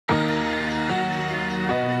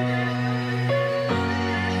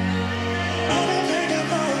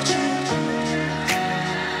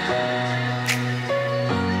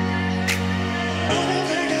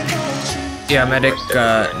Yeah, medic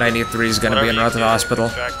 93 is gonna be en route to the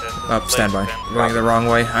hospital. Oh, standby. Going the wrong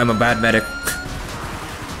way. I'm a bad medic.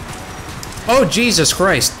 Oh, Jesus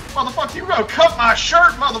Christ. Motherfucker, you gonna cut my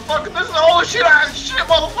shirt, motherfucker. This is all the shit I shit,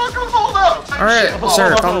 motherfucker. Hold up. Alright,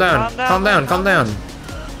 sir, calm down. Calm down, calm down.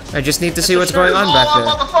 I just need to see what's going on back there.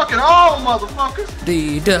 Motherfucking all, motherfucker.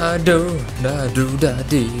 Dee da do, da do da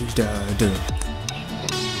dee da do.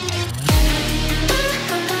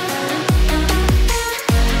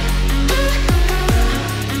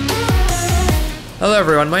 Hello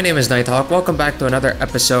everyone, my name is Nighthawk. Welcome back to another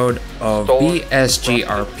episode of BSG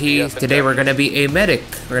RP. Today we're gonna be a medic.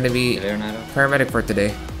 We're gonna be paramedic for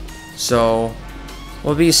today. So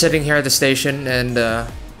we'll be sitting here at the station and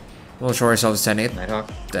we'll show ourselves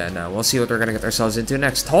 10-8. Then we'll see what we're gonna get ourselves into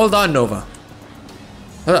next. Hold on, Nova.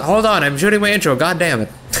 Hold on, I'm shooting my intro. God damn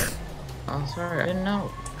it. Oh, sorry, I didn't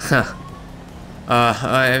know.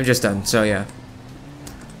 I'm just done. So yeah.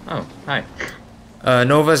 Oh, hi.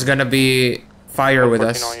 Nova's gonna be fire with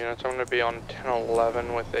us. All units. I'm going to be on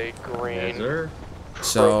 1011 with a green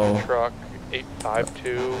so truck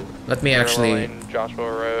 852. Let me actually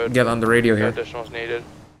Joshua Road. get on the radio here. Additionals needed.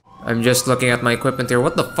 I'm just looking at my equipment here.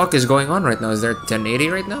 What the fuck is going on right now? Is there 1080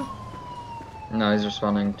 right now? No, he's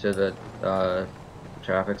responding to the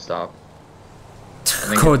traffic stop.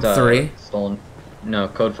 Code 3? Stolen. No,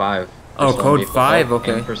 code 5. Oh, code 5?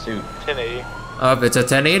 Okay. Pursuit. 1080. If it's a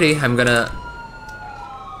 1080, I'm gonna...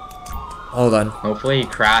 Hold on. Hopefully he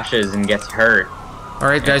crashes and gets hurt.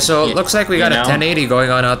 Alright guys, so it looks like we got a 1080 going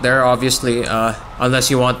on out there, obviously, unless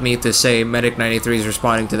you want me to say Medic 93 is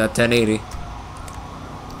responding to that 1080.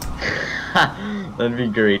 That'd be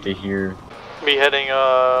great to hear. Be heading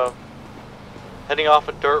off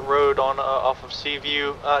a dirt road on off of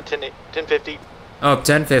Seaview, 1050. Oh,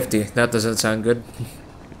 1050. That doesn't sound good.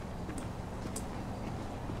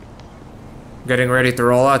 Getting ready to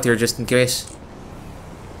roll out here just in case.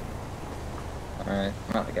 Alright,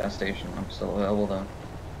 I'm at the gas station. I'm still available though.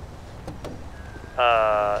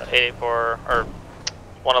 884 or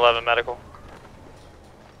 111 medical.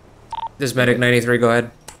 This Medic 93, go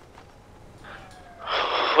ahead.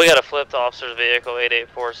 We got a flipped officer's vehicle,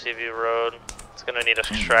 884 Seaview Road. It's gonna need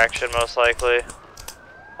extraction most likely.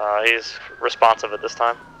 He's responsive at this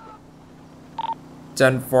time.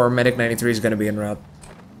 10-4, Medic 93 is gonna be en route.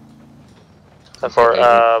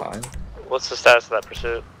 10-4, what's the status of that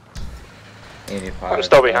pursuit? 85. I'm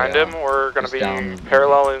still behind him. We're going to be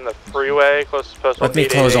paralleling the freeway close to postal. Let me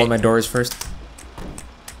close all my doors first.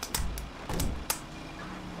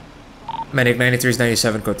 Medic 93 is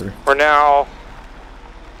 97, code 3. We're now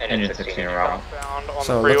Engine 16 around.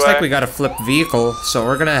 So it looks like we got a flipped vehicle, so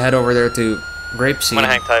we're gonna head over there to Grapeseed. I'm gonna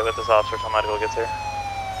hang tight with this officer until medical gets here.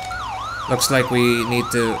 Looks like we need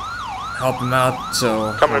to help him out,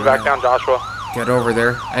 so Coming back down, Joshua. Get over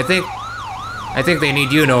there. I think they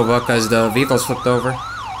need you, Nova, because the vehicle's flipped over.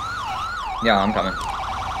 Yeah, I'm coming.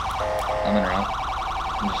 I'm in route.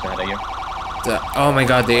 I'm just ahead of you. Oh my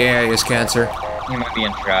god, the AI is cancer. He might be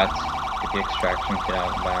in trats. Get the extraction kit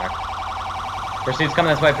out and back. Pursuit's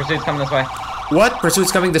coming this way, pursuit's coming this way. What?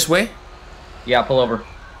 Pursuit's coming this way? Yeah, pull over.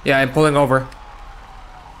 Yeah, I'm pulling over.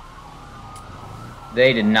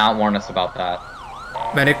 They did not warn us about that.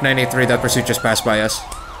 Medic 93, that pursuit just passed by us.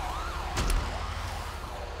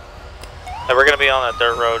 And we're gonna be on that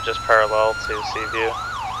dirt road just parallel to Seaview.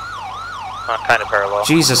 Kind of parallel.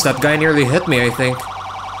 Jesus, that guy nearly hit me, I think.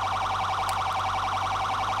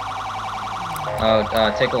 Oh,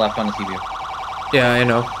 take a left on the Seaview. Yeah, I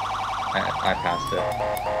know. I passed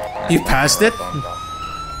it. You passed it?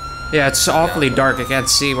 Yeah, it's awfully dark. I can't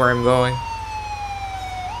see where I'm going.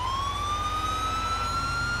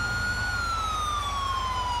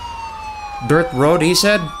 Dirt road, he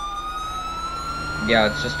said?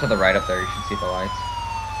 Yeah, it's just to the right up there. You should see the lights.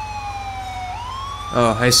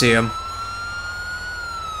 Oh, I see him.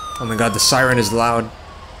 Oh my god, the siren is loud.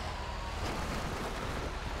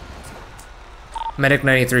 Medic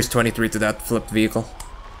 93 is 23 to that flipped vehicle.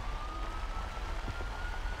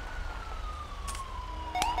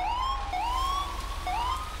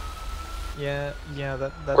 Yeah,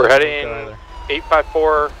 that We're heading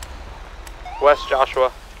 854 West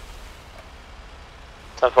Joshua.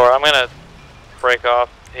 10-4, I'm gonna break off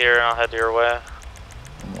here and I'll head your way.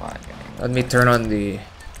 Let me turn on the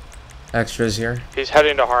extras here. He's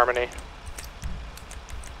heading to Harmony.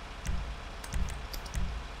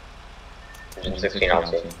 Engine 16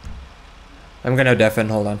 also. I'm gonna deafen,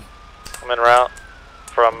 hold on. I'm en route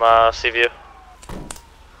from Seaview.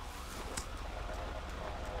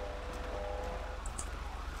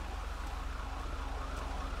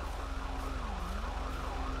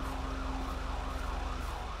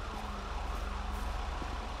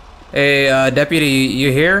 Hey, deputy,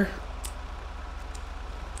 you here?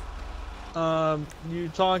 You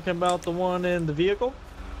talking about the one in the vehicle?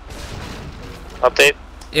 Update.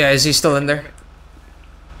 Yeah, is he still in there?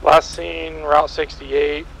 Last seen, Route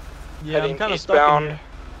 68. Yeah, I'm heading kind of eastbound. stuck in here.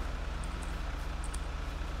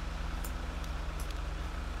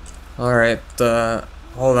 Alright,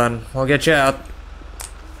 hold on. I'll get you out.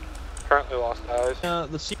 Currently lost eyes.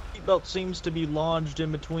 The seatbelt seems to be lodged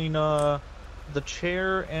in between, the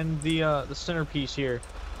chair and the centerpiece here.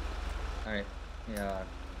 Alright. Yeah.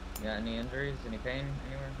 You got any injuries? Any pain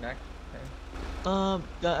anywhere? Neck pain?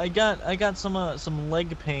 I got some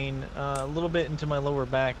leg pain, a little bit into my lower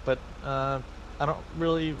back, but, I won't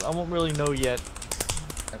really know yet.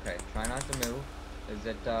 Okay, try not to move. Is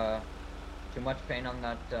it, too much pain on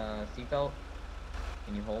that, seatbelt?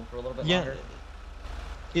 Can you hold for a little bit longer?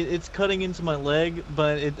 It's cutting into my leg,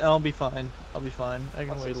 but I'll be fine. I'll be fine. I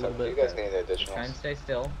can wait a little bit. You guys need additional. Try and stay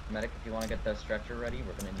still. Medic, if you want to get the stretcher ready,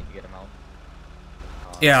 we're gonna need to get him out.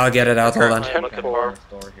 Yeah, I'll get it out. Hold on.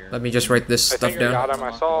 Let me just write this I stuff think down. I got him.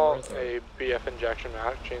 I saw a BF injection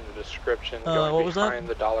matching the description going what was that? behind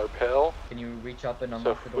the dollar pill. Can you reach up and So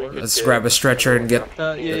unlock the if we door? could Let's grab a stretcher and get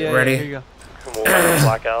Yeah, ready. here you go. And we'll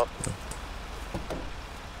blackout.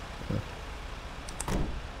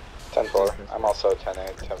 10-4. I'm also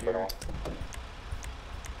 10-8, 10-1.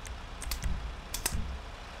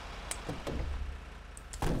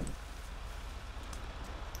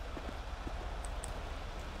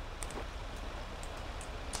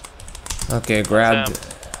 Okay, grabbed.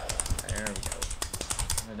 There we go.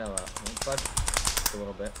 Vanilla. But a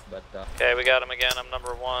little bit, but Okay, we got him again. I'm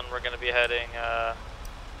number 1. We're gonna be heading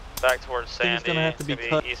back towards think it's Sandy. gonna have to be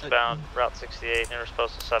cut. Eastbound, Route 68, near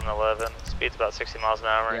supposed to 7-Eleven. Speed's about 60 miles an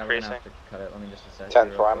hour, yeah, we're gonna increasing. have to cut it. Let me just assess.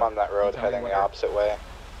 10-4, I'm on that road Tell me heading what the opposite way.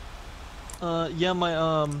 Yeah, my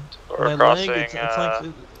We're my crossing, leg,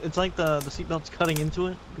 it's like the seatbelt's cutting into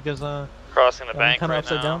it because crossing the I'm bank kind of right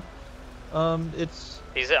upside now. down.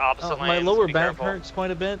 He's at opposite My lanes, lower be back careful. hurts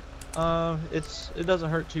quite a bit. It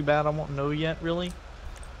doesn't hurt too bad. I won't know yet really.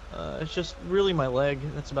 It's just really my leg.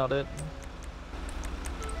 That's about it.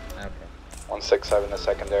 Okay. 167 the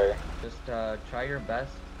secondary. Just try your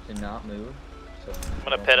best to not move. So I'm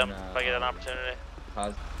gonna pit him if I get an opportunity.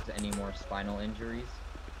 Cause any more spinal injuries.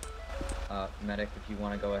 Medic, if you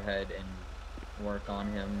want to go ahead and work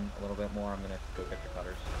on him a little bit more, I'm gonna go get your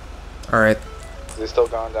cutters. Alright. Is he still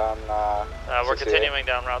going down, We're 68? continuing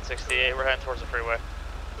down Route 68. We're heading towards the freeway.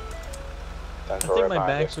 10-4 I think right my behind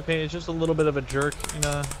back's okay. It's just a little bit of a jerk,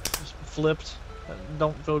 just flipped.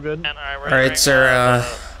 Don't feel good. And we're Alright, entering, sir,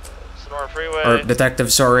 Sonora Freeway. or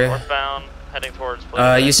detective, sorry. Northbound, heading towards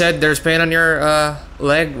Blue You said there's pain on your,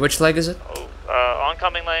 leg. Which leg is it?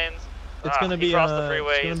 oncoming lanes. It's gonna he be crossed the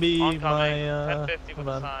freeway. it's gonna He's be oncoming, my 1050 with hold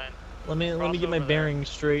a on. sign. Let me Cross get my over there. bearings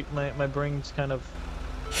straight. My brain's kind of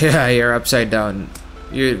Yeah, you're upside down.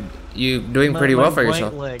 You doing pretty well for my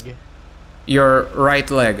yourself. right leg. Your right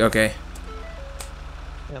leg, okay.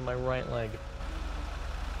 Yeah, my right leg.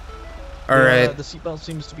 Alright. The seatbelt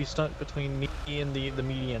seems to be stuck between me and the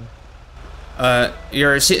median. The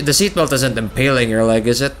seatbelt isn't impaling your leg,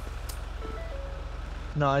 is it?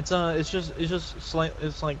 No, it's just slight.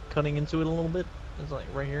 It's like cutting into it a little bit. It's like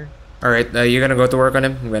right here. Alright, you're gonna go to work on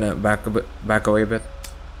him? I'm gonna back away a bit.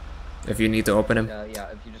 If you need to open him. Yeah,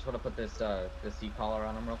 if you just want to put this the seat collar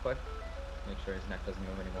on him real quick, make sure his neck doesn't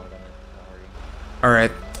move any more than it already.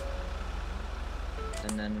 Alright.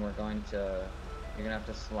 And then you're gonna have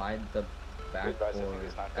to slide the back advise if forward.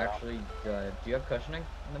 he's knocked out. Actually, do you have cushioning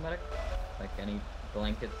in the medic? Like any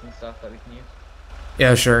blankets and stuff that we can use?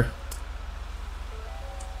 Yeah, sure.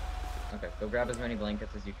 Okay, go grab as many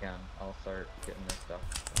blankets as you can. I'll start getting this stuff.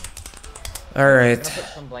 Alright. I'm gonna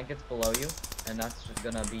put some blankets below you, and that's just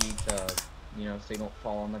gonna be to, so you don't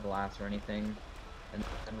fall on the glass or anything. And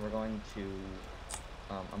we're going to,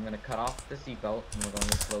 I'm gonna cut off the seatbelt, and we're going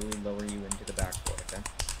to slowly lower you into the backboard, okay?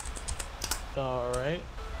 Alright.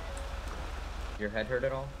 Your head hurt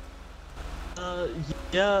at all?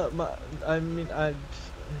 Yeah. I'm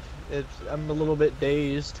a little bit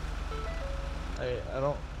dazed. I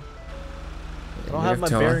don't have my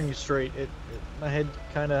bearings straight. My head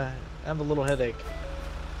kind of. I have a little headache.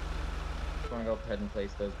 Just want to go ahead and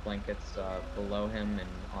place those blankets below him and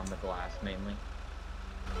on the glass mainly.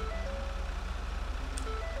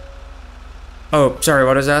 Oh, sorry,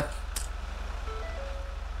 what is that?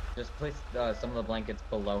 Just place some of the blankets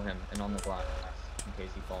below him and on the glass in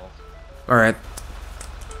case he falls. Alright.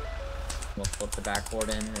 We'll flip the backboard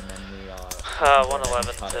in and then we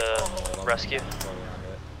 111 to rescue.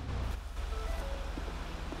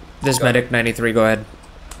 This medic 93, go ahead.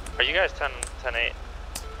 Are you guys 10-8?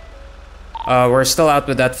 We're still out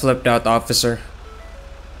with that flipped out officer.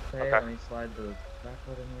 Hey, Okay. let me slide the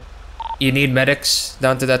backwood in here. You need medics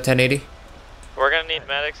down to that 1080? We're gonna need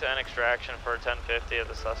medics and extraction for 1050 of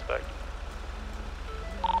the suspect.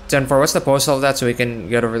 10-4, what's the postal of that so we can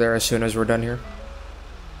get over there as soon as we're done here?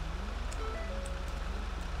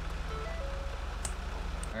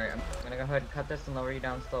 Alright, I'm gonna go ahead and cut this and lower you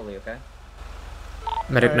down slowly, okay?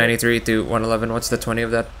 Medic Alright. 93 to 111, what's the 20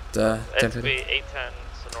 of that? It's gonna 1050? be 810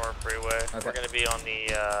 Sonora Freeway. Okay. We're gonna be on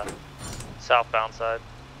the southbound side.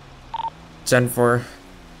 10-4,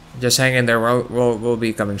 just hang in there. We'll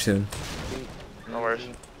be coming soon. No worries.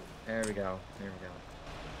 There we go. There we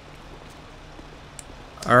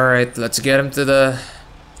go. All right, let's get him to the.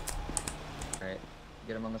 Alright,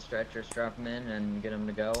 get him on the stretcher, strap him in, and get him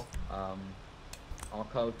to go. I'll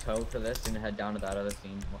code tow for this and head down to that other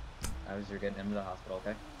scene as you're getting him to the hospital,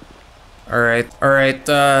 okay? All right.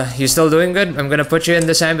 You still doing good? I'm gonna put you in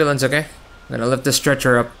this ambulance, okay? I'm gonna lift the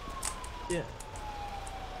stretcher up. Yeah.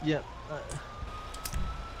 Yeah.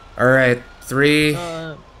 All right, 3,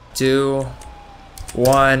 2,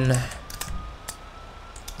 1.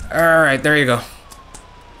 All right, there you go.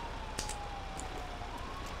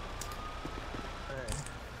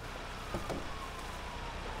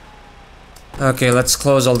 Okay, let's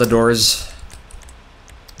close all the doors.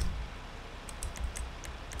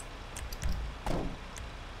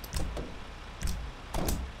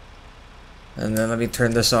 And then let me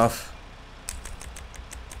turn this off.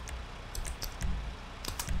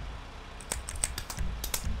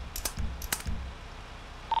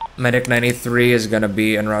 Medic 93 is gonna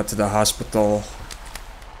be en route to the hospital.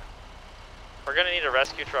 We're gonna need a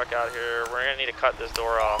rescue truck out here. We're gonna need to cut this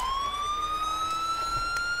door off.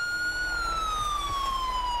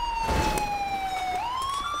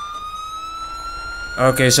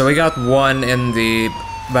 Okay, so we got one in the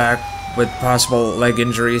back with possible leg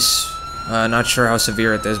injuries. Not sure how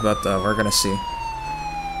severe it is, but we're gonna see.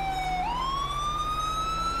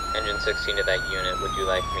 Engine 16 to that unit, would you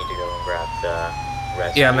like me to go and grab the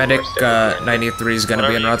rescue? Yeah, medic or stick with the engine? 93 is gonna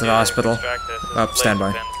be en Whatever route to you the do hospital. extract this as Up, late stand as by.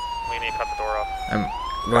 we can. We need to cut the door off.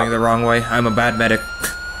 I'm going the wrong way. I'm a bad medic.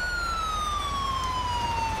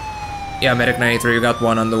 Yeah, medic 93, we got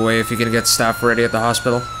one on the way. If you can get staff ready at the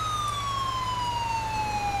hospital.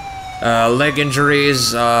 Leg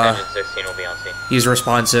injuries. Engine 16 will be on scene. He's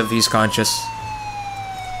responsive. He's conscious.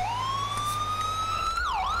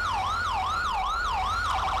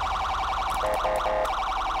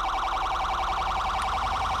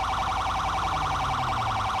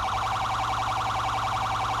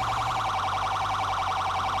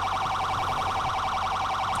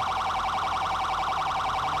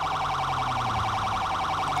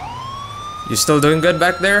 You still doing good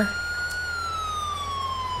back there?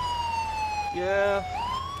 Yeah.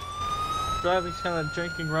 Driving's kind of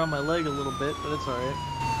drinking around my leg a little bit, but it's alright.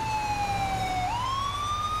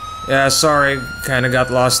 Yeah, sorry. Kinda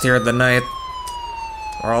got lost here at the night.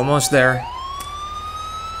 We're almost there.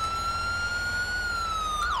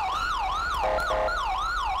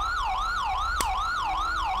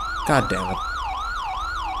 God damn it.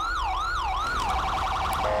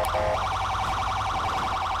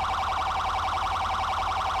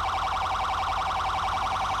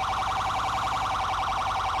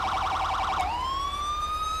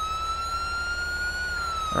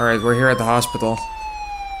 Alright, we're here at the hospital.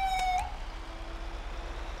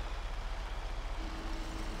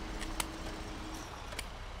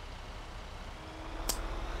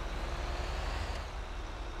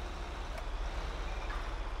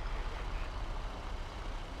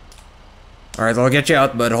 Alright, I'll get you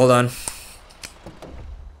out, but hold on.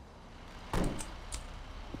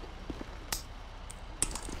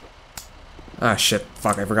 Ah, shit.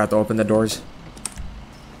 Fuck, I forgot to open the doors.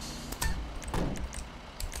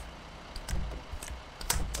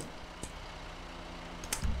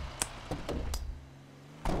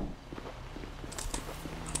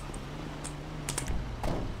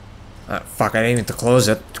 Fuck, I didn't mean to close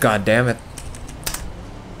it. God damn it.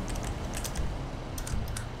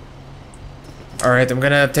 Alright, I'm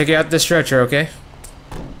gonna take you out the stretcher, okay?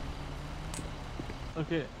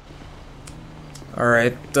 Okay.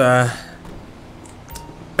 Alright,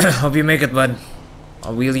 hope you make it, bud.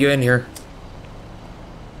 I'll wheel you in here.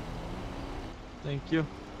 Thank you.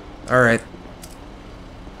 Alright.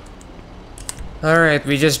 Alright,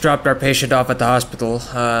 we just dropped our patient off at the hospital.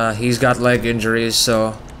 He's got leg injuries,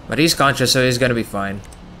 so... But he's conscious, so he's gonna be fine.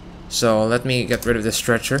 So, let me get rid of this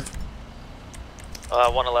stretcher.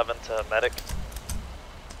 111 to medic.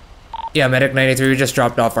 Yeah, Medic 93, we just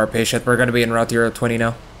dropped off our patient. We're gonna be en route to 020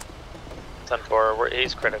 now. 10-4,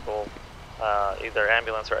 he's critical. Either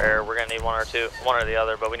ambulance or air. We're gonna need one or the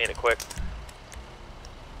other, but we need it quick.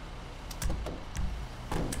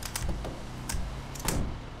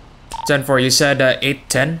 10-4, you said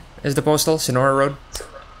 810 is the postal, Sonora Road?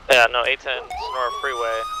 Yeah, no, 810 Sonora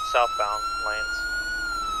Freeway, southbound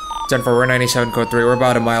lanes. 10-4, we're 97 code 3, we're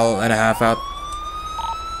about a mile and a half out.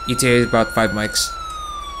 ETA is about 5 mics.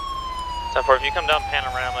 10-4, if you come down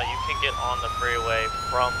Panorama, you can get on the freeway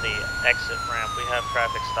from the exit ramp. We have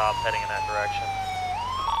traffic stopped heading in that direction.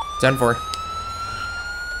 10-4.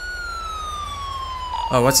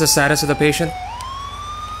 Oh, what's the status of the patient?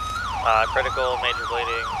 Critical, major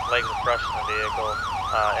bleeding, legs are crushed in the vehicle.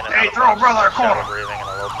 In Hey, throw a brother a corner. Breathing and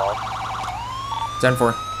a low pulse.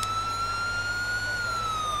 10-4.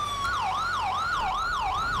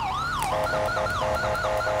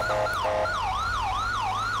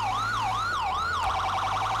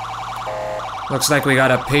 Looks like we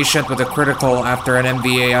got a patient with a critical after an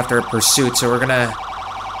MVA after a pursuit, so we're gonna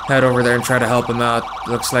head over there and try to help him out.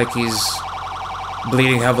 Looks like he's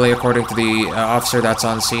bleeding heavily according to the officer that's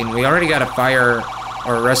on scene. We already got a fire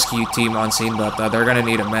or rescue team on scene, but they're gonna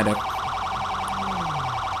need a medic.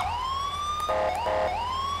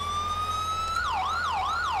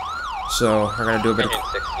 So we're gonna do a bit of...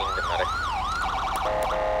 16 to medic.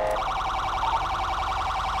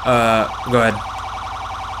 Go ahead.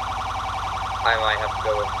 I might have to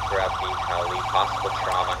go grab the heli. Possible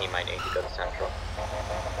trauma, he might need to go to central.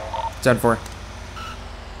 10-4.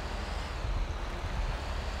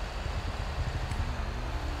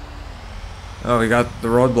 Oh, we got the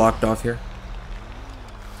road blocked off here.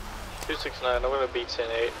 269, I'm gonna beat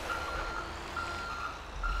 10-8.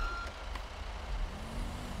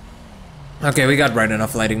 Okay, we got bright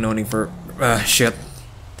enough lighting, no need for shit.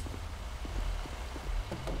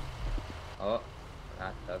 Oh,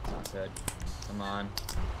 that's not good. Come on.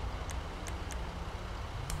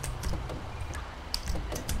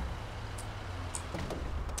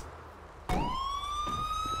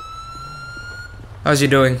 How's he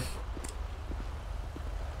doing?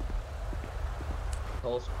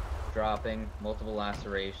 Pulse dropping, multiple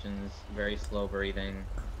lacerations, very slow breathing.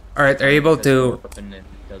 Alright, are you able to... Open and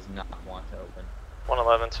does not want to open.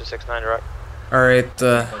 111, 269 direct. Alright,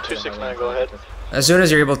 269, go ahead. as soon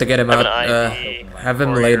as you're able to get him out, have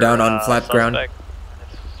him lay down on flat ground. If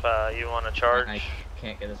you want to charge, I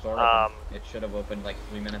can't get his door open. It should have opened like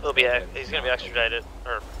 3 minutes ago. he's going to be extradited,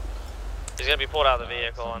 or he's going to be pulled out of the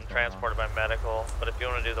vehicle and transported by medical. But if you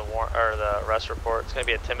want to do the the arrest report, it's going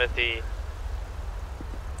to be a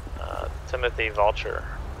Timothy Vulture.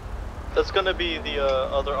 That's gonna be the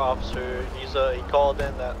other officer. He called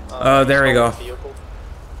in that. Oh, there we go. Vehicle.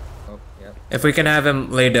 Oh, yep. If we can have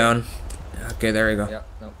him lay down. Okay, there we go. Yep,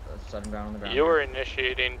 nope, set him down on the ground. You were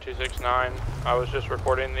initiating 269. I was just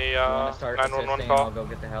reporting the 911 I'll call. go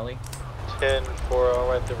get the heli. 10-4, I'll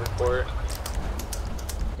write the report.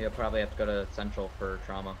 You'll probably have to go to Central for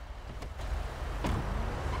trauma.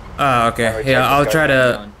 Oh, okay. Yeah, I'll try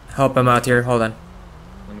to help him out here. Hold on.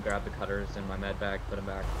 Let me grab the cutters in my med bag, put them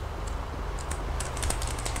back.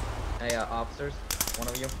 Hey, officers, one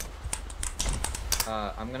of you.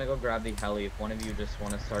 I'm gonna go grab the heli. If one of you just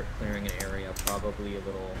want to start clearing an area, probably a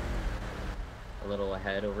little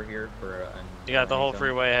ahead over here for you got the whole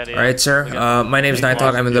freeway ahead of you. Alright, sir. My name's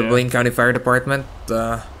Nighthawk. I'm in the Blaine County Fire Department.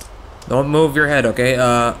 Don't move your head, okay?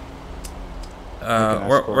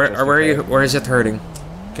 Where is it hurting?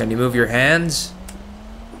 Can you move your hands?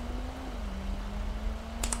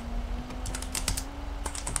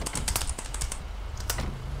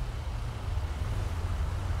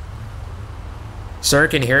 Sir,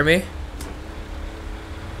 can you hear me?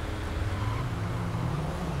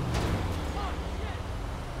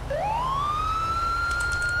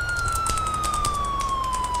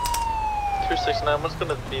 What's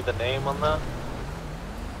gonna be the name on that?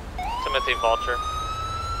 Timothy Vulture.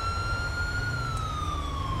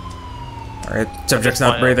 Alright, subject's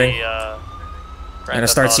not breathing. Gonna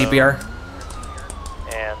start CPR.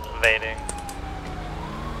 And invading.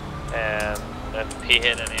 And if he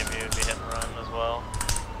hit any of you, it'd be hit and run as well.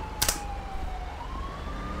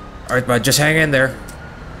 Alright, bud, just hang in there.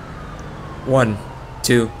 1,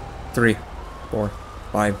 2, 3, 4,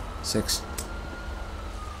 5, 6.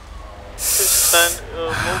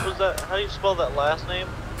 What was that? How do you spell that last name?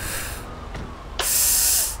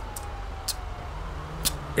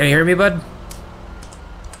 Can you hear me, bud?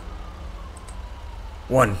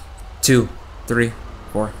 1, 2, 3,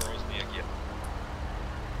 4.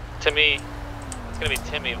 Timmy, it's gonna be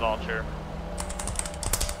Timmy Vulture.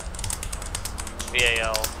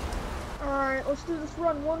 VAL. Alright, let's do this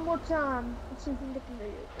run one more time. Let's see if we can get the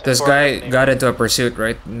video. This guy got into a pursuit,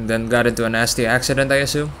 right? And then got into a nasty accident, I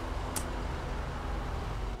assume?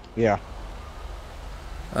 Yeah.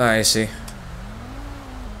 I see.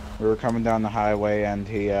 We were coming down the highway and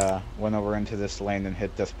he went over into this lane and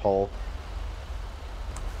hit this pole.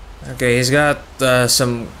 Okay, he's got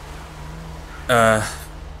some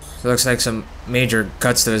looks like some major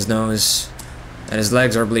cuts to his nose and his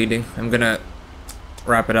legs are bleeding. I'm gonna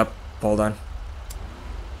wrap it up. Hold on.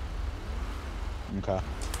 Okay.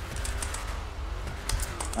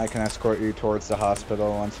 I can escort you towards the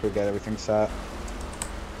hospital once we get everything set.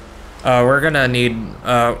 We're gonna need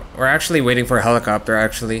we're actually waiting for a helicopter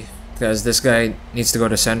actually, because this guy needs to go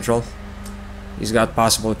to Central. He's got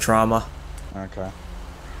possible trauma. Okay.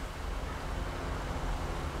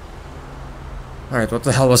 Alright, what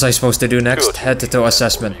the hell was I supposed to do next? Head to toe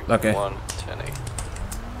assessment. Okay.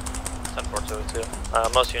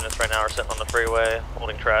 10-4-2-2. Most units right now are sitting on the freeway,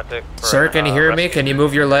 holding traffic. Sir, can you hear me? Can you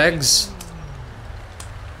move your legs?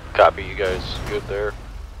 Copy, you guys good there?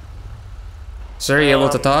 Sir, are you able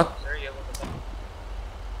to talk?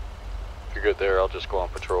 If you're good there, I'll just go on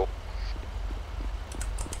patrol.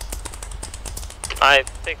 I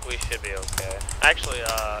think we should be okay. Actually,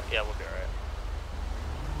 yeah, we'll be alright.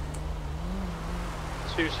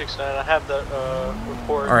 269, I have that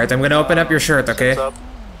report. Alright, I'm gonna open up your shirt, okay? Do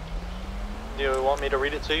you want me to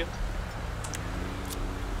read it to you?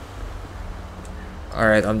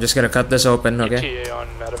 Alright, I'm just gonna cut this open, okay? ETA on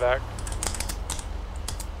medevac.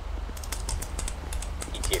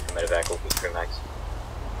 ETA for medevac will be 3 max.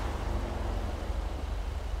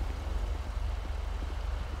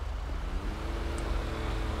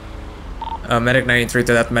 Medic 93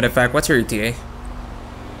 to that medevac. What's your ETA?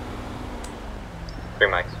 3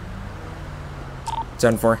 max.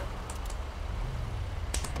 10-4.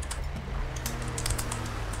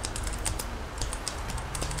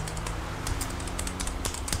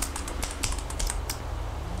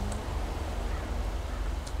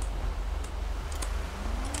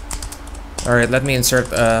 Alright, let me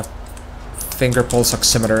insert a finger pulse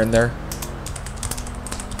oximeter in there.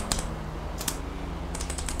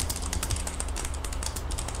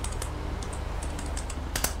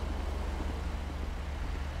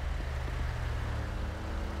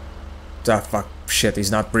 Ah, fuck. Shit,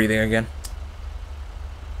 he's not breathing again.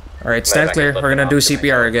 Alright, stand clear. We're gonna do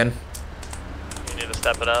CPR again. You need to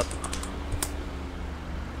step it up.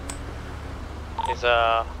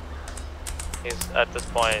 He's at this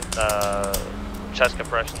point, chest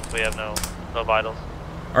compressions. We have no vitals.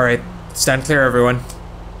 Alright, stand clear, everyone.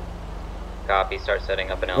 Copy, start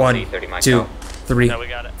setting up an LZ 1, 30 mic 2, out. 3, Yeah, we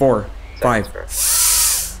got it. 4, 5.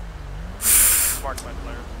 Marked by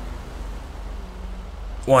player.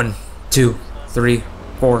 1, 2, 3,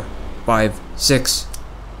 4, 5, 6.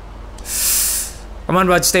 Come on,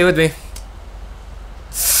 bud, stay with me.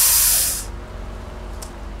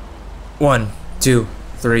 1, 2,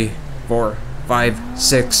 3, 4, 5,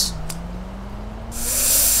 6.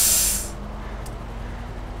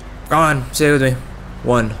 Come on, stay with me.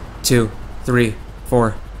 1, 2, 3,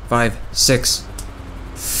 4, 5, 6.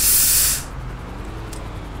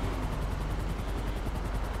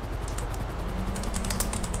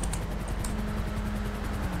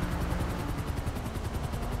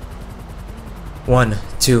 One,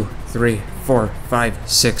 2, 3, 4, 5,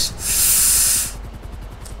 6.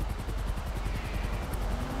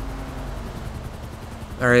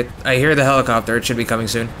 Alright, I hear the helicopter. It should be coming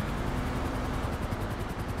soon.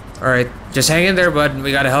 Alright, just hang in there, bud.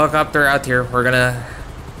 We got a helicopter out here. We're gonna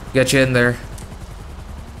get you in there.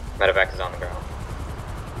 Medevac is on the ground.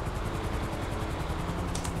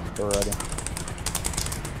 We're ready.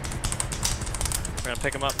 We're gonna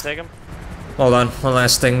pick him up and take him? Hold on, one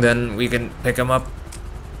last thing, then we can pick him up.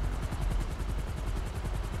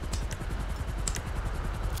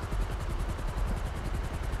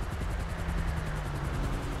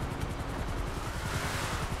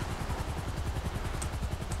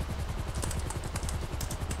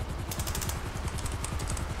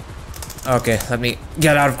 Okay, let me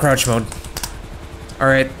get out of crouch mode.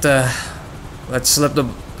 Alright,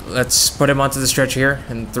 let's put him onto the stretcher here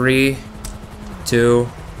in 3, 2,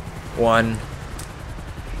 1.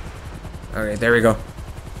 Okay, there we go.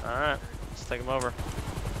 Alright, let's take him over.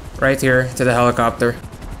 Right here to the helicopter.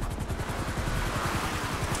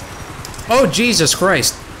 Oh, Jesus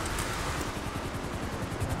Christ!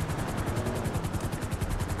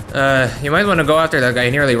 You might want to go after that guy.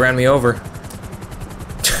 He nearly ran me over.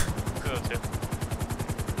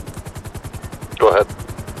 Go ahead.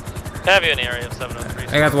 Have you in the area of 703?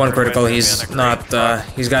 I got one critical. He's not,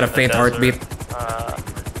 he's got a faint heartbeat. It's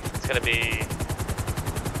gonna be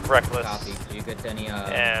reckless. Copy. Do you get any,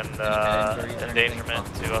 and endangerment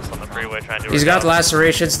to us on the freeway trying to. He's got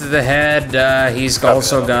lacerations to the head. He's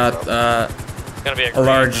also got gonna be a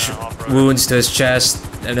large wounds to his chest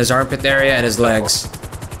and his armpit area and his legs.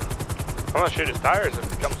 I'm gonna shoot his tires if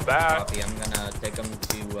he comes back. Copy. I'm gonna take him to,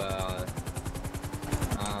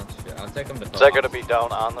 I'll take him to... Is that gonna be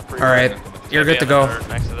down on the freeway? Alright, you're good to go.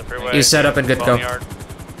 Next to the freeway. You set up and good to go.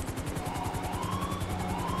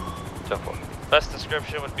 Best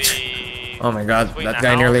description would be... Oh my god, that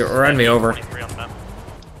guy nearly ran me over.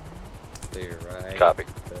 Clear right. Copy.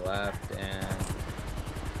 Clear left, and...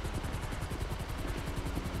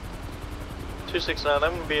 269,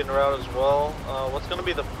 I'm gonna be en route as well. What's gonna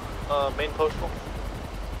be the main postal?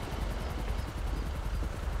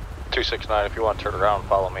 269, if you want to turn around,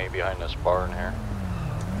 follow me behind this barn here.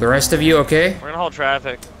 The rest of you okay? We're gonna hold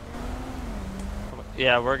traffic.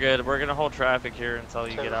 Yeah, we're good. We're gonna hold traffic here until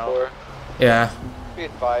you get out. Yeah. Be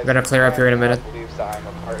advised, We're gonna clear up here in a minute. Believes that I'm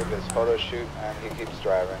a part of his photo shoot, and he keeps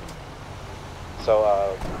driving.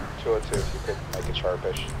 So, 202, if you could make it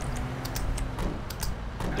sharpish.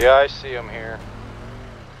 Yeah, I see him here.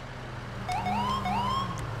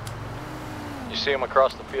 You see him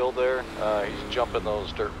across the field there? He's jumping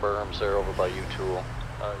those dirt berms there over by U-Tool.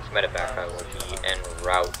 Medevac, I will be en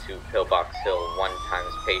route to Pillbox Hill, 1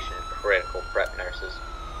 times patient, critical prep nurses.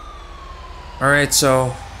 Alright,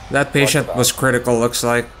 so that patient was critical, looks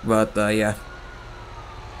like, but yeah.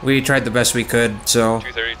 We tried the best we could, so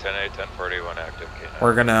 230, 10A, 1041 active.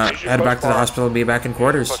 we're gonna head back to the hospital and be back in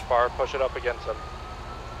quarters. Push bar, push it up against him.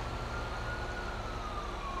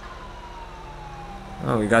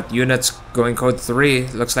 Oh, we got units going code 3,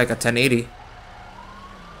 looks like a 1080.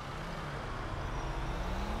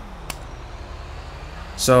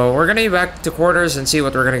 So we're gonna be back to quarters and see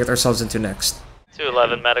what we're gonna get ourselves into next.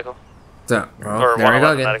 211 medical. So, or there we go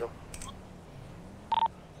 111 again. medical.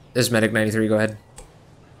 This is Medic 93, go ahead.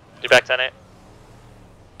 You back 10-8?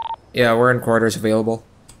 Yeah, we're in quarters available.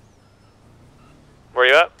 Where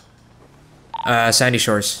you at? Sandy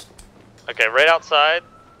Shores. Okay, right outside.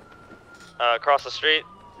 Across the street.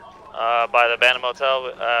 By the Abandoned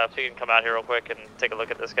Motel. If you can come out here real quick and take a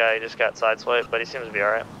look at this guy. He just got sideswiped, but he seems to be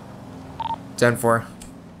alright. 10-4.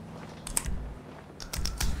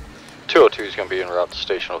 202 is going to be en route to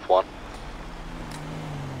station with 1.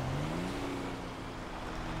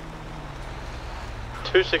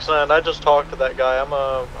 I just talked to that guy. I'm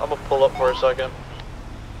gonna pull up for a second.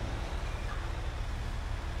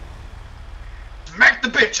 Smack the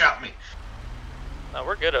bitch out me. No,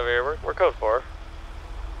 we're good over here. We're code 4.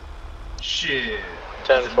 Shit.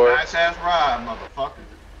 10-4. Nice ass ride, motherfucker.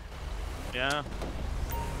 Yeah.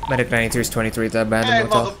 Medic 93 is 23 at the Abandoned Hey,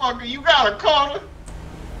 Motel. motherfucker, you got a caller?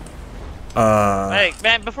 Hey,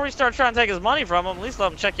 man, before you start trying to take his money from him, at least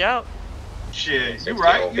let him check you out. Shit, you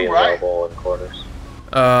right, you right. In quarters.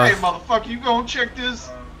 Hey, motherfucker, you gonna check this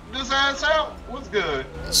ass out? What's good?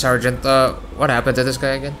 Sergeant, what happened to this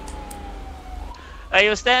guy again? Hey, he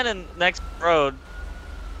was standing next to the road.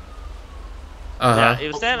 Yeah, he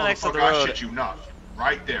was standing next to the road. I shit you not.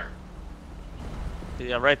 Right there.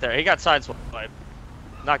 Yeah, right there. He got sideswiped.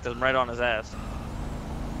 Knocked him right on his ass.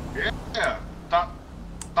 Yeah.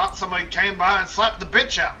 Thought somebody came by and slapped the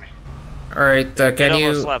bitch out of me. Alright, can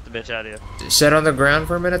you slap the bitch out of you? sit on the ground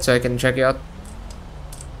for a minute so I can check you out?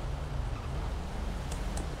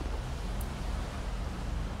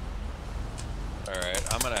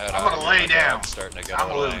 Alright, I'm gonna head I'm out. gonna lay down. I'm starting to get I'm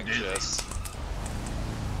a a little little anxious.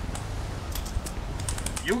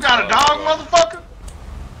 You got a dog, motherfucker?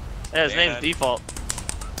 Yeah, his name's Default.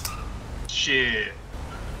 Shit.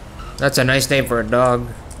 That's a nice name for a dog.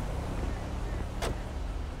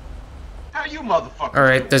 How you motherfucker?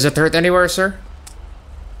 Alright, does it hurt anywhere, sir?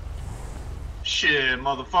 Shit,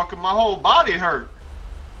 motherfucker, my whole body hurt.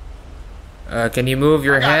 Can you move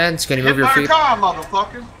your hands? Can you move your feet? Hit by a car,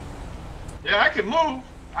 motherfucker. Yeah, I can move.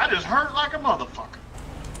 I just hurt like a motherfucker.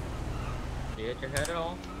 Did you hit your head at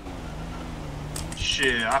all?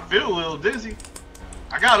 Shit, I feel a little dizzy.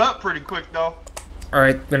 I got up pretty quick though.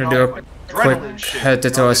 Alright, gonna do a quick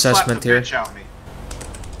head-to-toe assessment here. Hey,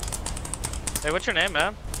 what's your name,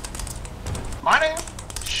 man? My name?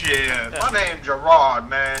 Shit, my name Gerard,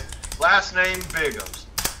 man. Last name Biggums.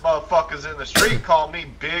 Motherfuckers in the street call me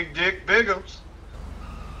Big Dick Biggums.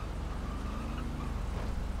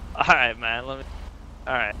 Alright, man, let me...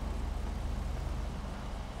 Alright.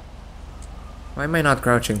 Why am I not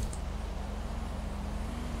crouching?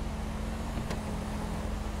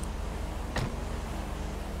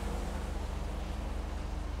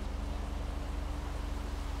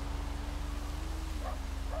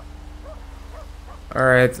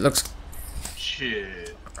 Alright, looks...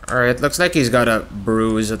 Shit. Alright, looks like he's got a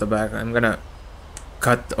bruise at the back. I'm gonna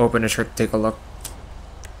cut open his shirt, take a look.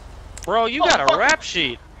 Bro, you got a rap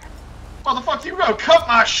sheet. Motherfucker, you gonna cut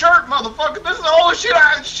my shirt, motherfucker. This is the only shit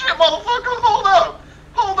I... Shit, motherfucker, hold up.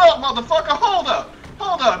 Hold up, motherfucker, hold up.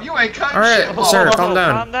 Hold up, you ain't cutting Alright, shit. sir, Hold calm up.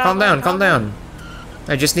 down. Calm down, calm down.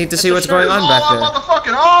 I just need to see what's Shirt going is on all back on there.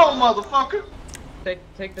 motherfucking all, motherfucker.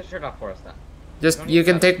 Take the shirt off for us then. Just, you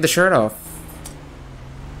can take the shirt off.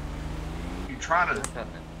 You trying to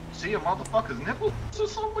see a motherfucker's nipples or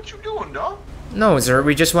something? What you doing, dog? No, sir,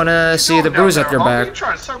 we just want to see the doing bruise down at your there, homie? You back.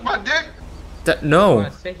 trying to suck my dick? No.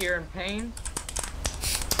 Wanna sit here in pain?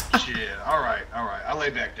 Shit, alright. I lay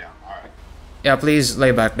back down, alright. Yeah, please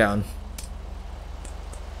lay back down.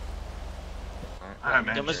 Alright,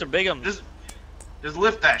 man. Yo, Mr. Bigham. Just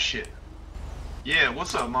lift that shit. Yeah,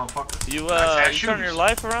 what's up, motherfucker? You Nice you turning your shoes.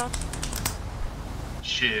 life around?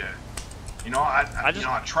 Shit. You know,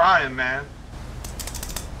 I'm trying, man.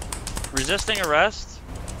 Resisting arrest,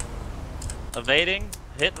 evading,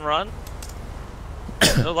 hit and run,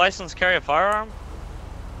 no license to carry a firearm,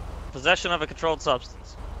 possession of a controlled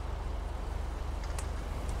substance.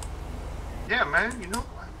 Yeah, man, you know,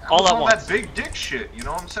 I All was at on once. that big dick shit, you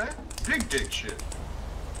know what I'm saying? Big dick shit.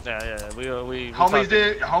 Yeah, we Homies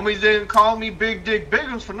didn't call me Big Dick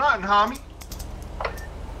Biggums for nothing, homie.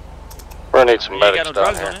 We're gonna need some You ain't got medics no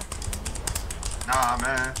down drugs here. on you? Nah,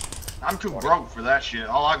 man. I'm too broke for that shit.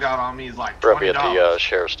 All I got on me is like We're up $20 at the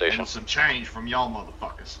sheriff's station. and some change from y'all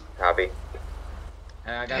motherfuckers. Copy.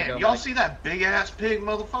 I gotta Damn, go. y'all Mike. see that big ass pig,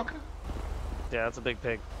 motherfucker? Yeah, that's a big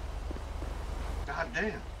pig. God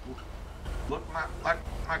damn. Look like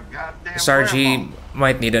my goddamn Sarge, he grandma.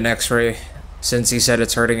 might need an x-ray since he said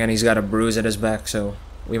it's hurting and he's got a bruise at his back, so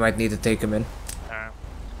we might need to take him in. Alright.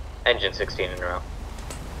 Engine 16 en route.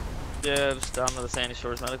 Yeah, just down to the Sandy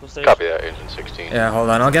Shores Medical Station. Copy that, Agent 16. Yeah, hold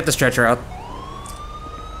on, I'll get the stretcher out.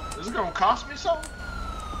 This is gonna cost me something?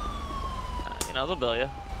 You know, they'll bill you.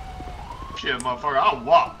 Shit, motherfucker, I'll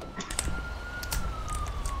walk.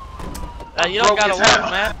 You don't broke gotta as walk, hell.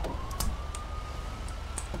 man.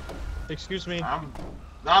 Excuse me. I'm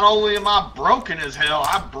not only am I broken as hell,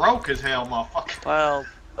 I broke as hell, motherfucker. Well,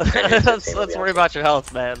 let's worry about your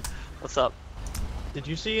health, man. What's up? Did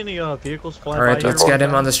you see any vehicles flying Alright, by let's here? get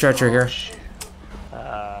him on the stretcher here.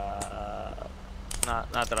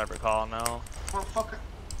 Not that I recall, no. Motherfucker.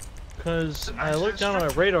 Because I looked down on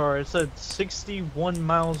my radar, it said 61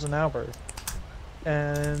 miles an hour.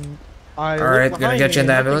 And I Alright, looked gonna behind get me you in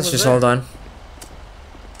the and ambulance, nothing was just there. hold on.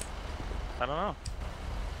 I don't know.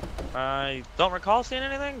 I don't recall seeing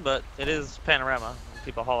anything, but it is panorama.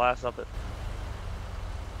 People haul ass up it.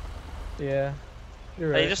 Yeah,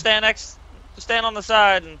 you're Hey, right. just stand on the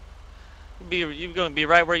side, and you're gonna be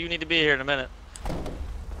right where you need to be here in a minute.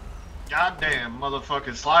 Goddamn,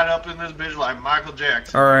 motherfucker, slide up in this bitch like Michael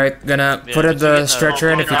Jackson. Alright, gonna Yeah, put but the you stretcher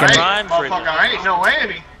in if you Motherfucker, can. I ain't, motherfucker, I ain't no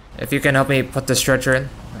Annie. If you can help me put the stretcher in.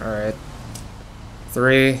 Alright.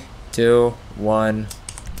 3, 2, 1.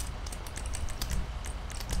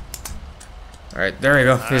 Alright, there we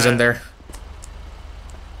go. He's in there.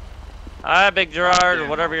 Hi, Big Gerard, or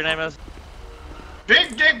whatever your name is.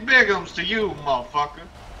 Big Dick Biggums to you, motherfucker.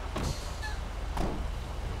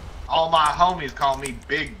 All my homies call me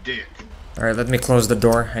Big Dick. Alright, let me close the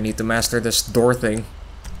door. I need to master this door thing.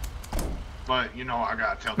 But, you know, I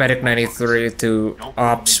gotta tell Medic them 93 to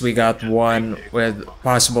Ops, we got one with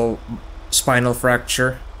possible spinal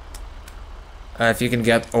fracture. If you can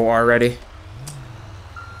get OR ready.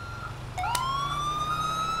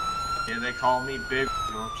 Yeah, they call me Big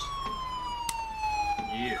Biggums.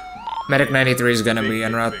 Yeah. Medic 93 is gonna be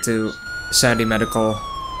en route to Sandy Medical.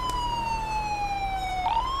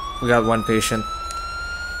 We got one patient.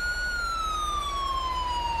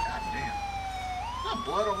 Goddamn. Got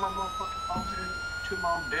blood on my motherfucking phone here. 2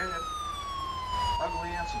 more dead. Ugly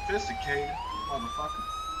and sophisticated, motherfucker.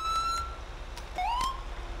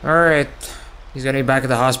 Alright. He's gonna be back at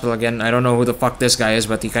the hospital again. I don't know who the fuck this guy is,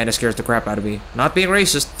 but he kinda scares the crap out of me. Not being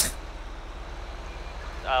racist.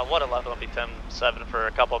 111 will be 10-7 for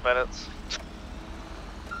a couple of minutes.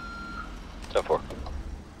 10-4.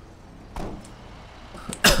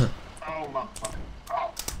 Oh, motherfucker.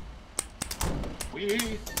 Oh. We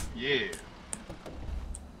here? Yeah.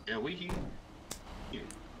 Yeah, we here. Yeah.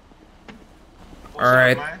 What's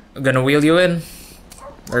Alright. up, man? I'm gonna wheel you in.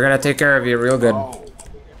 We're gonna take care of you real good. Oh.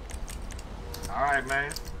 Alright,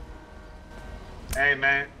 man. Hey,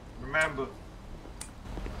 man. Remember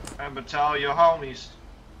to all your homies,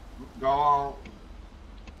 go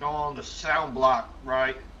on the sound block,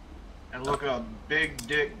 right? And look up Big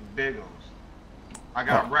Dick Biggums. I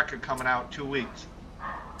got a record coming out in 2 weeks.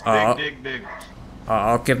 Big Dick Biggums.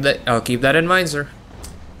 I'll keep that in mind, sir.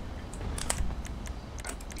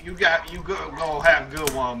 You go have a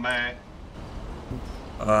good one, man.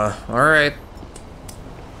 Alright.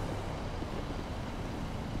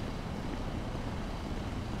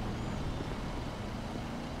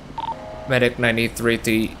 Medic 93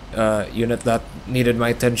 to unit that needed my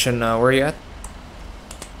attention. Where are you at?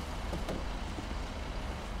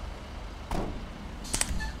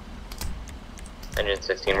 Engine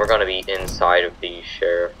 16, we're going to be inside of the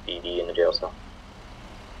sheriff BD in the jail cell.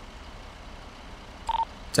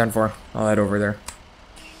 10-4. I'll head over there.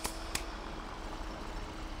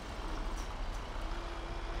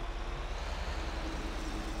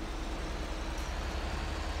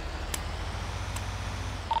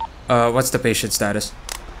 What's the patient status?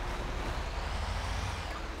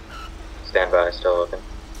 Stand by, still open.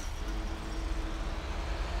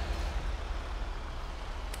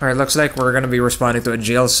 Alright, looks like we're gonna be responding to a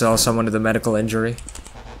jail cell, someone with a medical injury.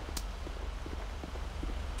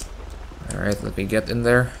 Alright, let me get in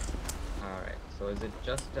there. Alright, so is it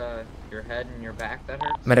just your head and your back that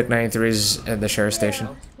hurts? Medic 93 is at the sheriff's station.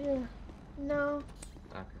 Yeah. No.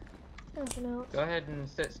 Okay. Nothing else. Go ahead and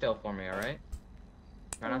sit still for me, alright?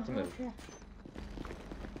 Try not to move. Okay.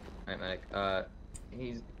 Alright, medic.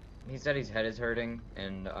 He said his head is hurting,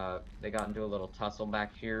 and they got into a little tussle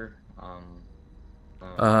back here.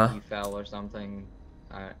 He fell or something.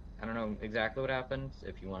 I don't know exactly what happened,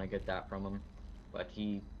 if you want to get that from him. But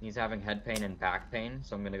he's having head pain and back pain,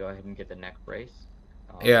 so I'm going to go ahead and get the neck brace.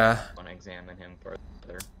 Yeah. I want to examine him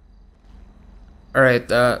further. Alright,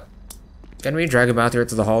 can we drag him out here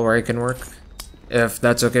to the hall where he can work? If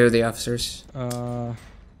that's okay with the officers.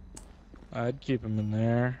 I'd keep him in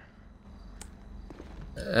there.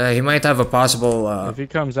 He might have a possible, If he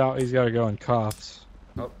comes out, he's got to go in cuffs.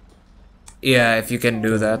 Oh. Yeah, if you can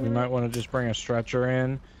do that. You might want to just bring a stretcher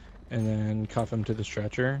in, and then cuff him to the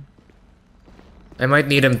stretcher. I might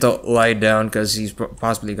need him to lie down, because he's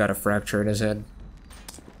possibly got a fracture in his head.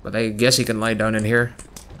 But I guess he can lie down in here.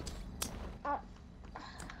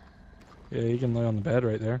 Yeah, he can lay on the bed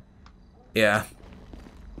right there. Yeah.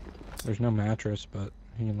 There's no mattress, but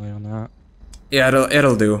he can lay on that. Yeah,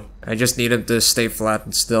 it'll do. I just need him to stay flat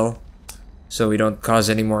and still, so we don't cause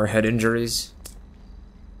any more head injuries.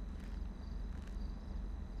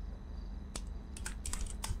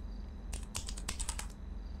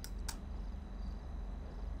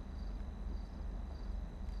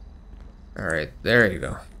 Alright, there you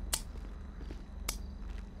go.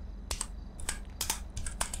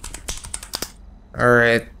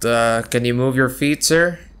 Alright, can you move your feet,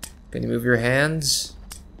 sir? Can you move your hands?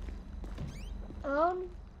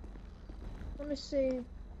 Let me see.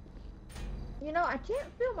 You know, I can't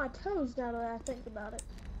feel my toes now that I think about it.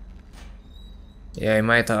 Yeah, he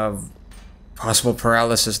might have possible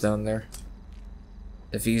paralysis down there,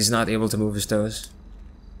 if he's not able to move his toes.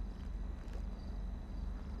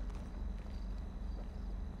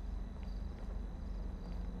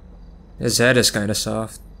 His head is kind of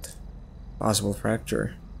soft. Possible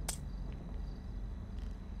fracture.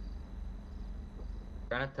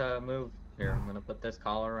 Try not to move. Here, I'm gonna put this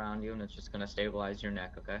collar around you, and it's just gonna stabilize your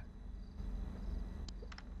neck, okay?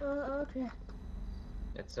 Okay.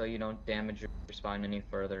 It's so you don't damage your spine any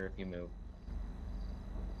further if you move.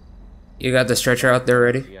 You got the stretcher out there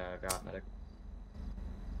ready? Yeah, I got medic.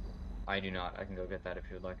 I do not. I can go get that if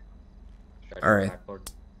you would like. Alright.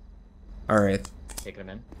 Alright. Taking him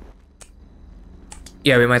in.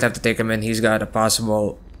 Yeah, we might have to take him in. He's got a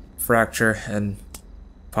possible fracture and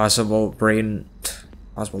possible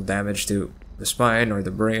damage to the spine or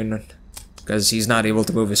the brain, because he's not able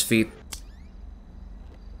to move his feet.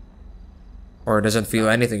 Or doesn't feel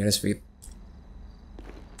anything in his feet.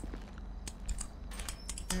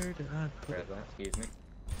 Where did I put that? Excuse me.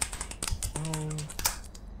 Oh.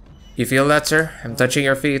 You feel that, sir? I'm touching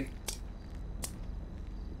your feet.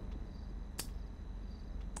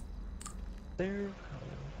 There.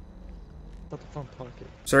 At the front pocket.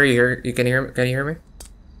 Sorry, you can hear me? Can you hear me?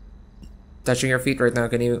 Touching your feet right now.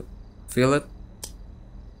 Can you feel it?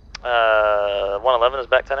 111 is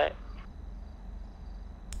back tonight.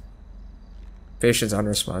 Patient's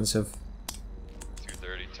unresponsive.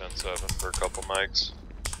 230, 10-7 for a couple mics.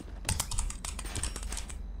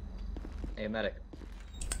 Hey, medic.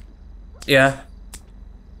 Yeah.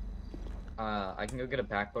 I can go get a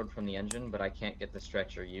backboard from the engine, but I can't get the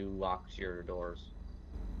stretcher. You locked your doors.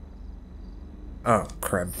 Oh,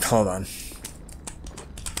 crap. Hold on.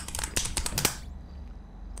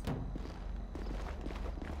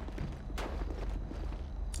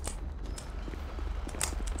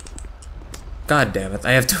 God damn it.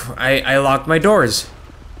 I have to... I locked my doors.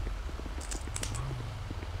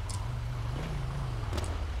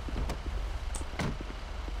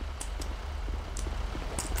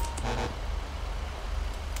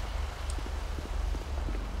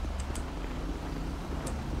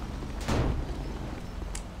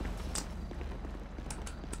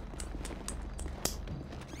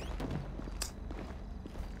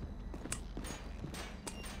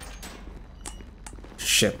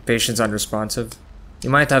 shit, patient's unresponsive.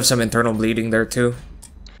 You might have some internal bleeding there too.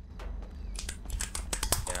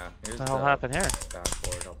 Yeah. What the hell happened here?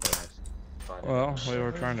 Well, we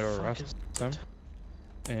were trying to arrest them,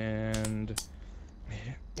 and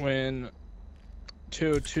when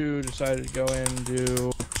 202 decided to go in and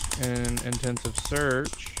do an intensive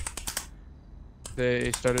search,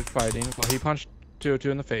 they started fighting. Well, he punched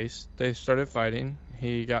 202 in the face. They started fighting.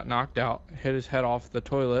 He got knocked out, hit his head off the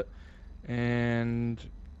toilet, and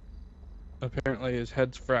apparently his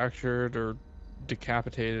head's fractured or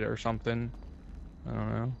decapitated or something. I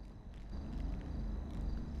don't know.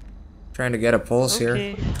 Trying to get a pulse here.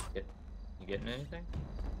 You getting anything?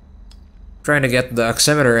 Trying to get the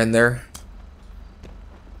oximeter in there.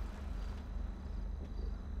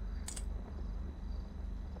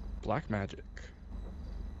 Black magic.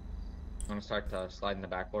 I'm gonna start sliding the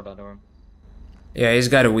backboard onto him. Yeah, he's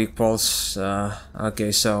got a weak pulse.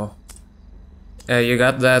 Okay, so you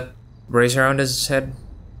got that brace around his head,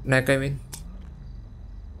 neck, I mean?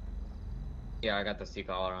 Yeah, I got the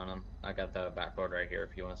C-collar on him. I got the backboard right here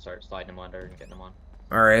if you want to start sliding him under and getting him on.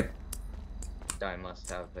 Alright. I must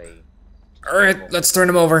have a... Alright, let's turn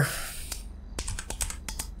him over.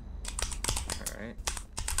 Alright.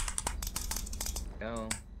 Go.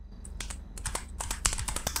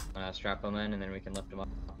 Strap him in and then we can lift him up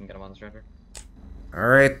and get him on the stretcher.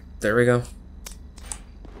 Alright, there we go.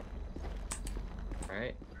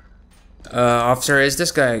 Alright. Officer, is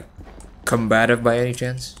this guy combative by any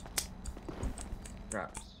chance?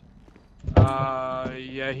 Perhaps.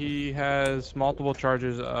 Yeah, he has multiple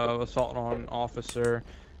charges of assault on an officer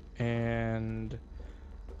and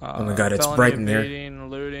oh my god, it's felony bright in here. Evading,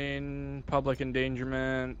 looting, public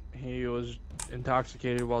endangerment. He was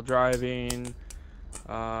intoxicated while driving.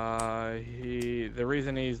 The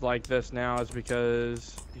reason he's like this now is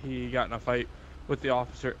because he got in a fight with the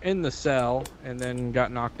officer in the cell and then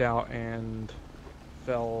got knocked out and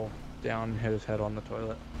fell down and hit his head on the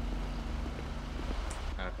toilet.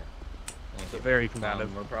 Okay. So very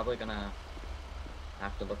combative. We're probably gonna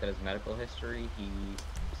have to look at his medical history. He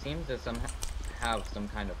seems to have some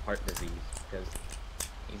kind of heart disease because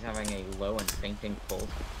he's having a low and fainting pulse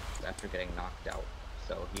after getting knocked out.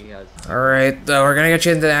 So he has... Alright, we're gonna get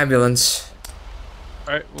you into the ambulance.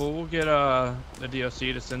 Alright, well we'll get the DOC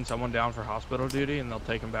to send someone down for hospital duty and they'll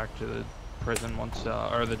take him back to the prison once,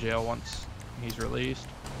 or the jail once he's released.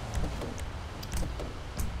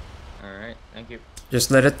 Alright, thank you. Just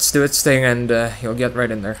let it do its thing and you'll get right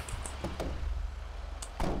in there.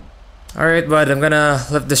 Alright, bud, I'm gonna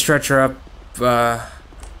lift the stretcher up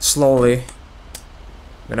slowly.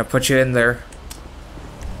 I'm gonna put you in there.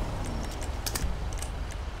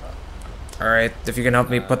 Alright, if you can help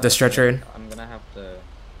me put the stretcher in. I'm gonna have to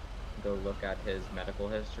go look at his medical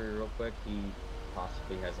history real quick. He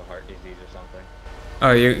possibly has a heart disease or something.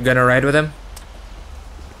 Oh, you're gonna ride with him?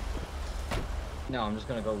 No, I'm just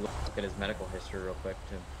gonna go look at his medical history real quick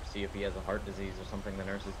to see if he has a heart disease or something the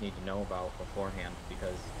nurses need to know about beforehand,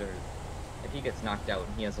 because if he gets knocked out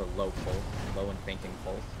and he has a low pulse, low and fainting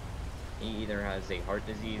pulse, he either has a heart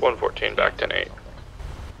disease 114 back 10-8.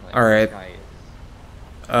 Like, alright. this guy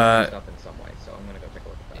is messed up in some way, so I'm gonna go take a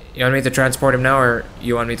look at that. You want me to transport him now, or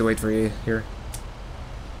you want me to wait for you here?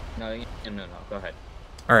 No, go ahead.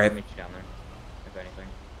 Alright. I'll meet you down there, if anything.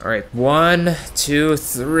 Alright, 1, 2,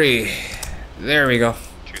 3. There we go.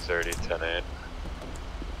 230, 10-8.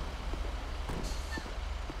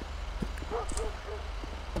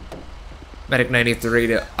 Medic 93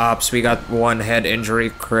 to Ops, we got 1 head injury,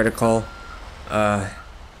 critical.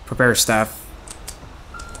 Prepare staff.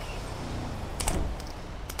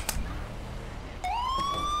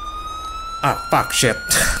 Ah, fuck, shit.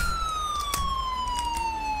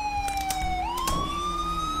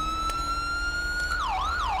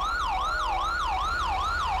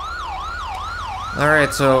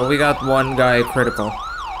 Alright, so we got 1 guy critical.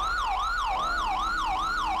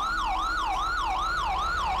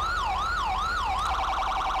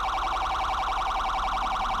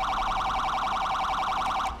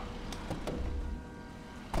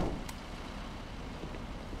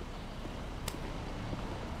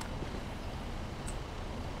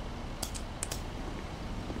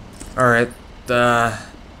 Alright,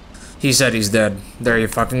 he said he's dead. There you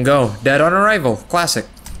fucking go. Dead on arrival. Classic.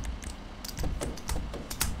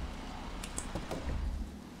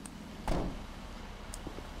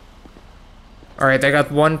 Alright, I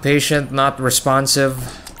got 1 patient not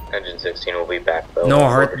responsive. Engine 16 will be back though. No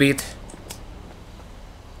heartbeat.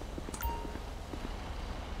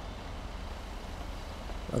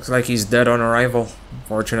 Looks like he's dead on arrival,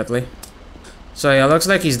 unfortunately. So yeah, looks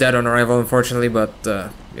like he's dead on arrival, unfortunately, but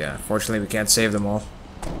yeah, fortunately we can't save them all.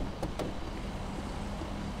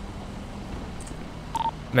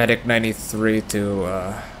 Medic 93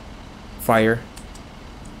 to fire.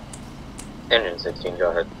 Engine 16,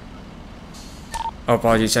 go ahead. Oh,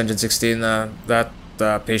 apologies, engine 16. That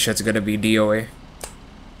patient's gonna be DOA.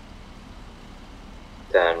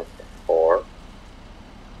 10-4.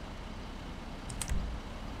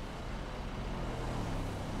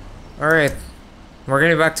 Alright. We're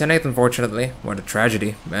getting back tonight, unfortunately. What a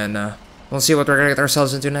tragedy. And we'll see what we're gonna get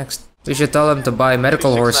ourselves into next. We should tell them to buy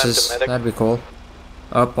medical horses. That'd be cool.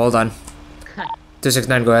 Oh, hold on.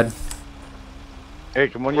 269, go ahead. Hey,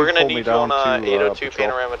 come on, We're you gonna pull me need you down on to 802 patrol.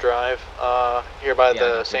 Panorama Drive, here by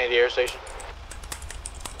the Sandy Air Station.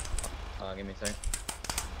 Give me a second.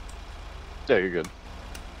 Yeah, you're good.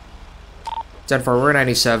 10-4, we're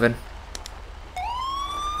 97.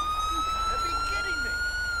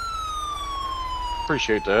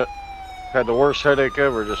 Appreciate that. Had the worst headache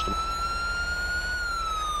ever, just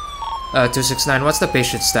 269, what's the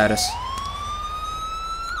patient's status?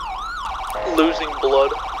 Losing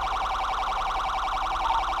blood.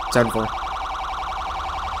 10-4.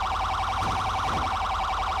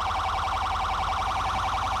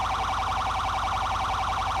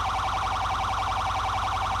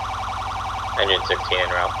 Engine 16 en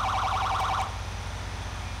route.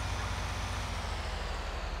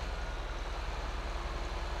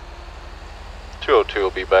 .202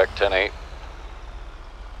 will be back 10-8.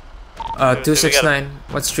 269,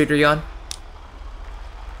 what street are you on?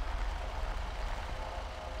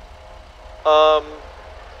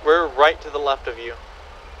 We're right to the left of you.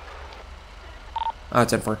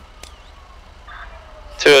 10-4.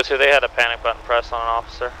 202, they had a panic button pressed on an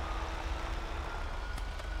officer.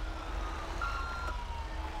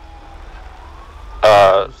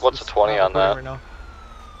 What's a 20 on that? Well,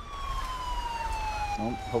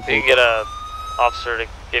 You hopefully. can get a officer to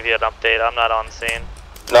give you an update. I'm not on scene.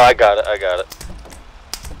 No, I got it, I got it.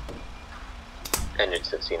 Engine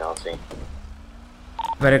 16 on scene.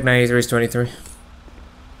 Medic 93 is 23.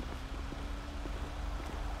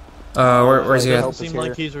 Where's he at? Doesn't seem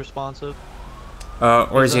like he's responsive.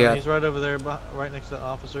 Where's he at? He's right over there, right next to the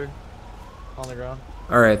officer, on the ground.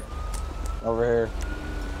 Alright. Over here.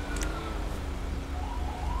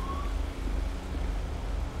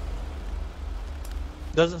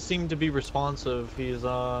 Doesn't seem to be responsive. He's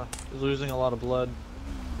losing a lot of blood.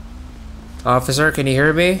 Officer, can you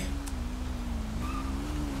hear me?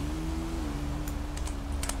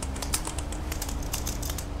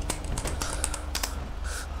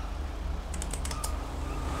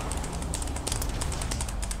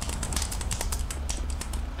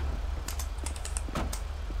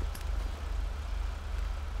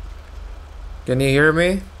 Can you hear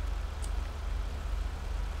me?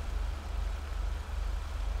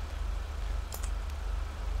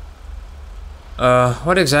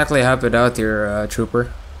 What exactly happened out here,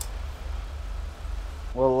 Trooper?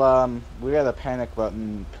 Well, we had a panic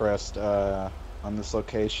button pressed on this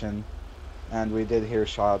location, and we did hear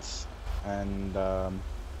shots, and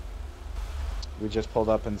we just pulled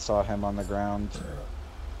up and saw him on the ground.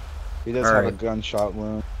 He does have a gunshot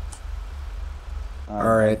wound.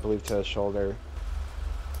 I believe to the shoulder.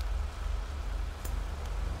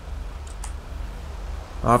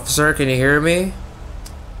 Officer, can you hear me?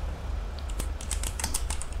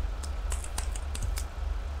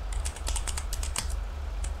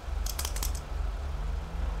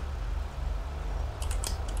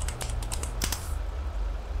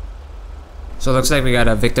 So it looks like we got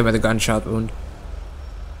a victim with a gunshot wound.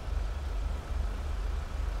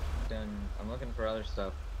 Then I'm looking for other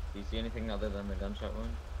stuff. Do you see anything other than the gunshot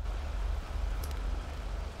wound?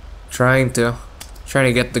 Trying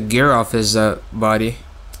to get the gear off his body.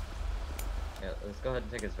 Yeah, let's go ahead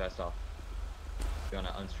and take his vest off. If you want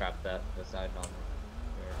to unstrap the side on here.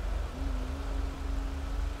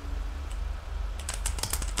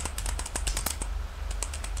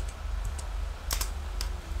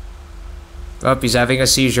 Oh, he's having a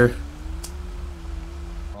seizure.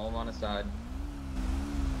 Roll him on his side.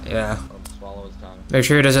 Yeah. Or swallow his tongue. Make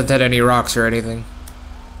sure he doesn't hit any rocks or anything.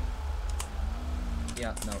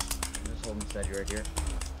 Yeah, no. Just hold him steady right here.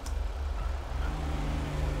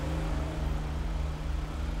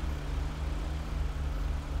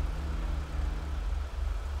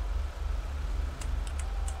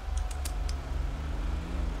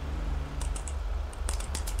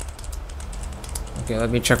 Okay,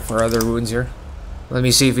 let me check for other wounds here. Let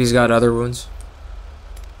me see if he's got other wounds.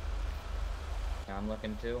 Yeah, I'm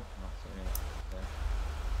looking too. Not seeing anything.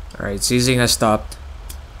 Alright, seizing has stopped.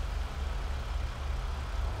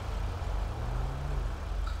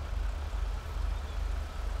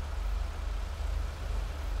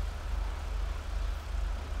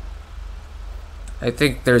 I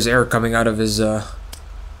think there's air coming out of his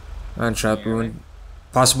Gunshot wound.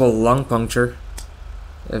 Possible lung puncture.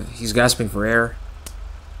 If he's gasping for air.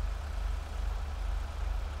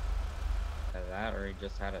 Either that or he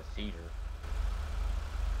just had a seizure.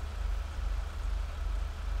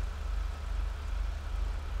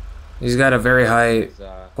 He's got a very high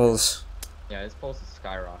pulse. Yeah, his pulse is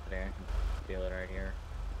skyrocketing. I can feel it right here.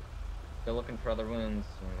 Still looking for other wounds,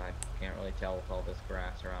 and I can't really tell with all this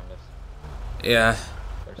grass around us. Yeah.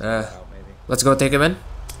 Out, maybe. Let's go take him in.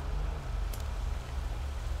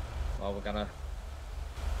 Well, we gotta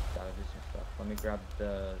do some stuff. Let me grab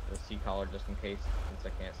the seat collar just in case, since I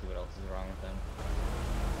can't see what else is wrong with them.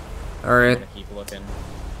 Alright. I'm gonna keep looking.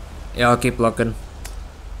 Yeah, I'll keep looking.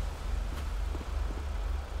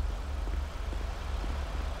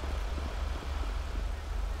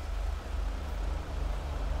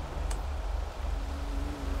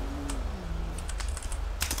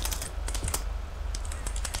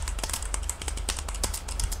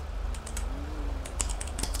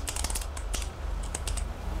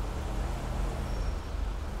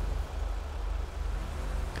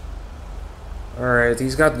 Alright,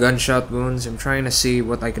 he's got gunshot wounds. I'm trying to see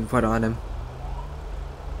what I can put on him.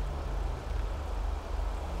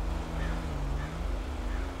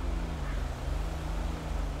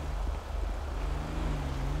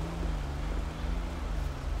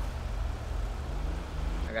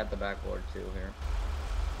 I got the backboard too here.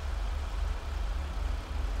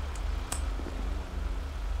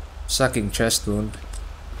 Sucking chest wound.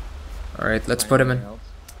 Alright, let's put him in.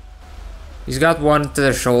 He's got one to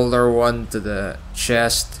the shoulder, one to the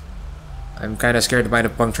chest. I'm kind of scared he might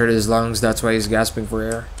have punctured his lungs, that's why he's gasping for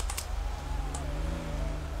air.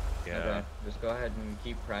 Yeah. Okay, just go ahead and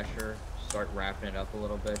keep pressure. Start wrapping it up a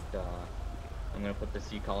little bit. I'm gonna put the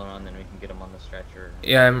seat collar on, then we can get him on the stretcher.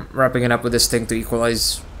 Yeah, I'm wrapping it up with this thing to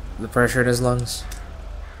equalize the pressure in his lungs.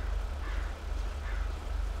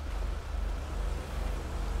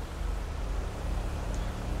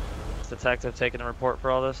 Detective taking a report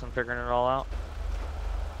for all this and figuring it all out?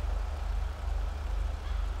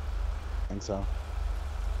 I think so.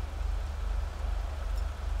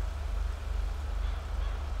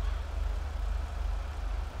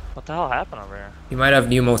 What the hell happened over here? He might have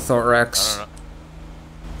pneumothorax. I don't know.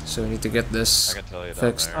 So we need to get this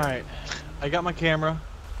fixed. Alright, I got my camera.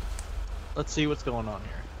 Let's see what's going on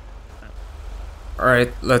here.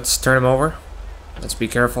 Alright, let's turn him over. Let's be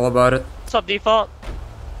careful about it. What's up, default?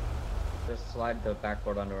 Just slide the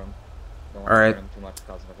backboard under him. Don't All right. hurt him too much,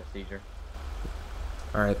 cause another seizure.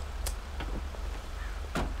 Alright.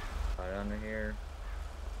 Slide it under here.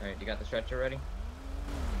 Alright, you got the stretcher ready?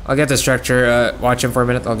 I'll get the stretcher. Watch him for a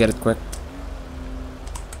minute. I'll get it quick.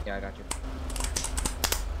 Yeah, I got you.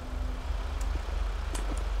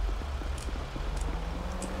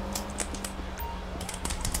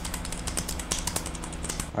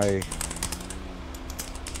 Hey.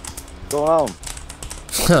 Go home.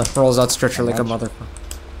 Rolls out stretcher like a motherfucker.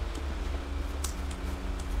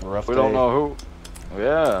 We don't know who.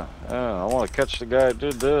 Yeah, I want to catch the guy that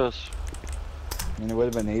did this. I mean, it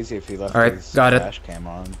would have been easy if he left Alright, his got it. dash cam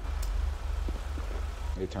on.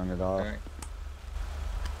 He turned it off.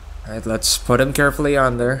 Alright, let's put him carefully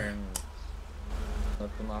on there. And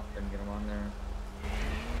lift him up and get him on there.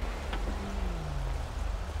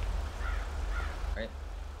 Alright,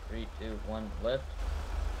 3, 2, 1, lift.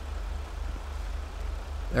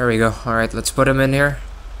 There we go. Alright, let's put him in here.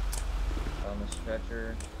 On the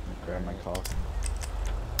stretcher. Grab my cock.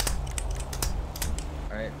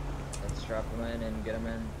 Alright, let's strap him in and get him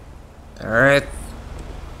in. Alright.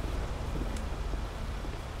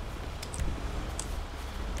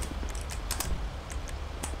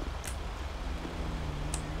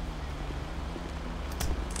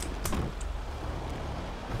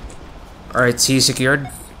 Alright, C secured.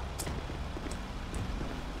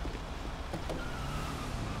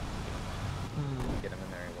 Get him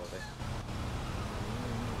in there, he will be.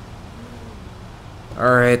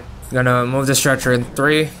 Alright, gonna move the stretcher in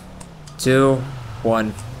 3, 2,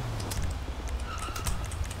 1.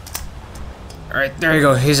 Alright, there you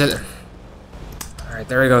go. He's in. Alright,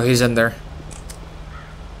 there we go. He's in there.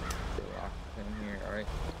 Lock in here, alright.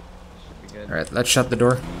 Should be good. Alright, let's shut the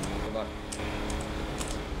door. Good luck.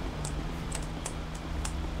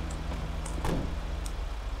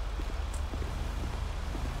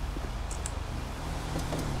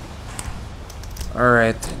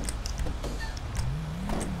 Alright.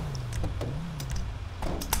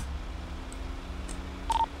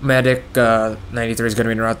 Medic 93 is gonna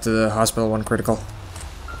be en route to the hospital, 1 critical.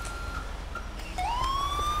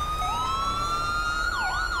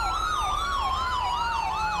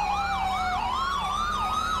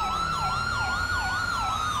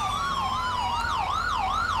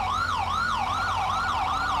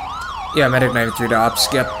 Yeah, Medic 93 to ops.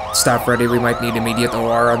 Get staff ready. We might need immediate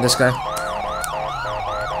OR on this guy.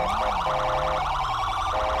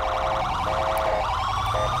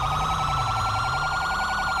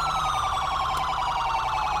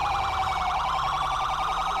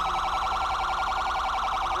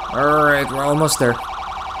 Alright, we're almost there.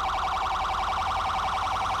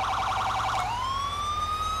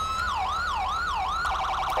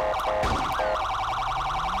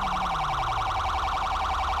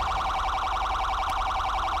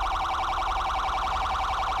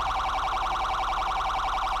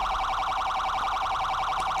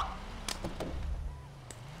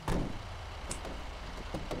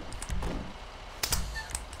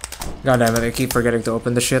 God damn it, I keep forgetting to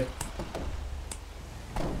open the shit.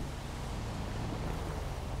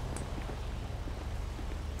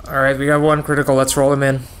 Alright, we got one critical, let's roll him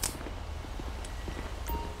in.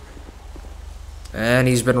 And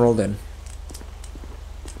he's been rolled in.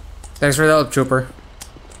 Thanks for the help, Trooper.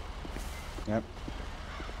 Yep.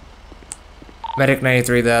 Medic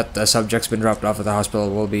 93, that the subject's been dropped off at the hospital,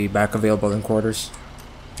 will be back available in quarters.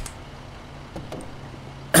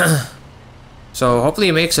 So hopefully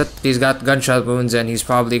he makes it. He's got gunshot wounds and he's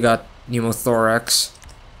probably got pneumothorax.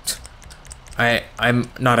 I'm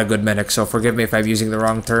not a good medic, so forgive me if I'm using the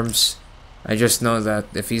wrong terms. I just know that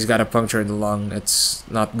if he's got a puncture in the lung, it's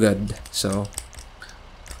not good. So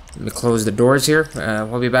let me close the doors here.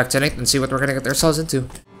 We'll be back tonight and see what we're gonna get ourselves into.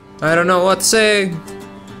 I don't know what to say.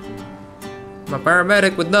 I'm a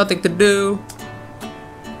paramedic with nothing to do.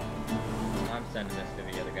 I'm sending this to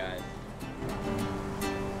the other guys.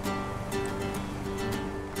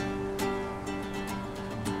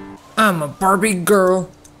 I'm a Barbie girl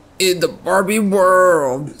in the Barbie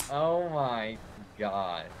world. Oh my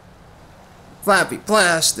god. Flappy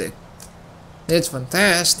plastic. It's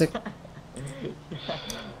fantastic.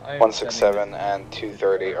 167 and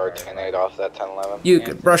 230 are 10-8 off that 1011. You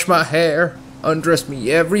could brush my hair, undress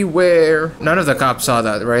me everywhere. None of the cops saw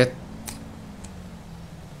that, right?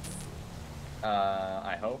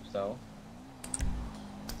 I hope so.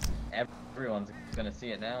 Everyone's gonna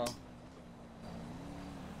see it now.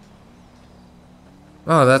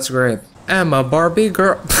 Oh, that's great. I'm a Barbie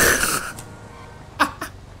girl.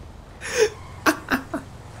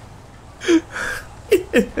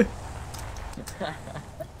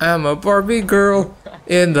 I'm a Barbie girl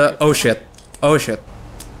in the... Oh shit. Oh shit.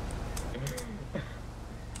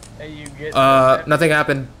 Hey, you get nothing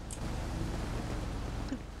happened.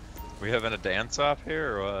 We having a dance-off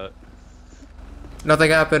here, or what? Nothing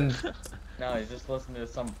happened. No, he's just listening to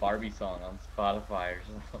some Barbie song on Spotify or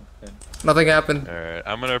something. Nothing happened. Alright,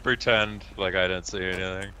 I'm gonna pretend like I didn't see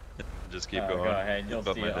anything. Just keep going. Go ahead, you'll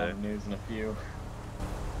About see my it on day. the news in a few.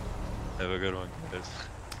 Have a good one, guys.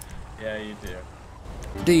 Yeah, you do.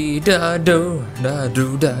 Dee da do, da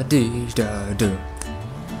do da dee da do.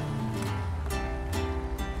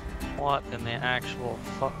 What in the actual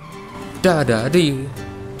fuck? Da da dee,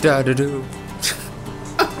 da da do.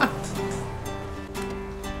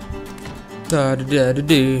 Da da da da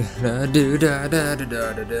dee, da do da da da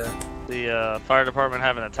da da da. The fire department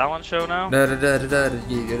having a talent show now? Da da da da da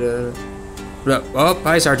da da. Oh,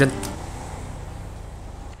 hi, Sergeant.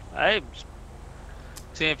 Hey,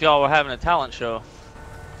 seeing if y'all were having a talent show.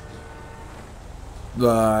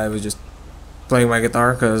 I was just playing my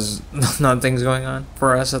guitar because nothing's going on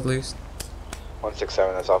for us, at least.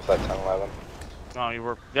 167 is off that 1011. Oh,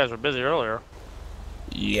 you guys were busy earlier.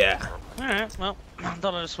 Yeah. Alright, well, I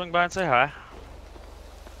thought I'd just swing by and say hi.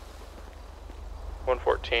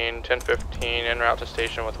 114, 1015, en route to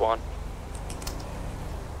station with 1.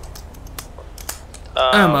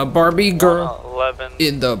 I'm a Barbie girl 111.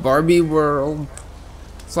 in the Barbie world.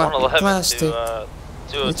 Flappy 111 plastic. to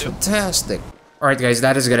 202. It's fantastic. Alright guys,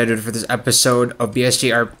 that is gonna do it for this episode of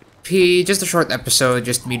BSG RP. Just a short episode,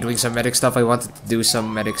 just me doing some medic stuff. I wanted to do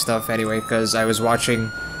some medic stuff anyway because I was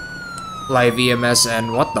watching live EMS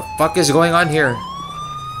and what the fuck is going on here?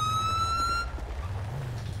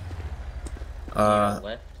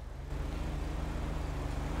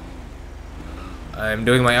 I'm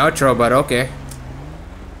doing my outro, but okay.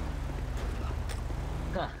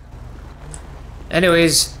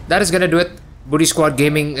 Anyways, that is gonna do it. Booty Squad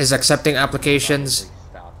Gaming is accepting applications.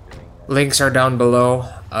 Links are down below.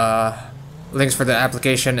 Links for the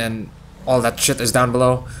application and all that shit is down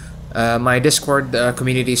below. My Discord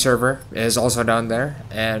community server is also down there,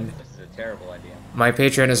 and This is a terrible idea. my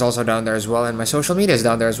Patreon is also down there as well, and my social media is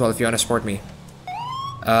down there as well if you want to support me.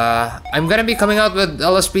 I'm gonna be coming out with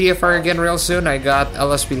LSPDFR again real soon. I got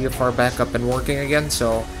LSPDFR back up and working again,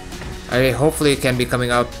 so I hopefully can be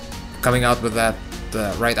coming out with that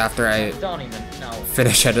right after I Don't even, no.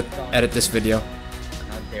 finish edit this video.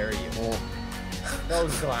 How dare you?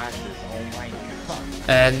 Those glasses, oh my god.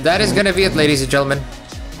 And that is gonna be it, ladies and gentlemen.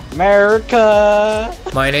 America!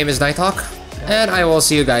 My name is Nighthawk, and I will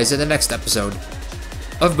see you guys in the next episode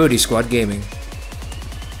of Booty Squad Gaming.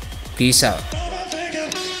 Peace out.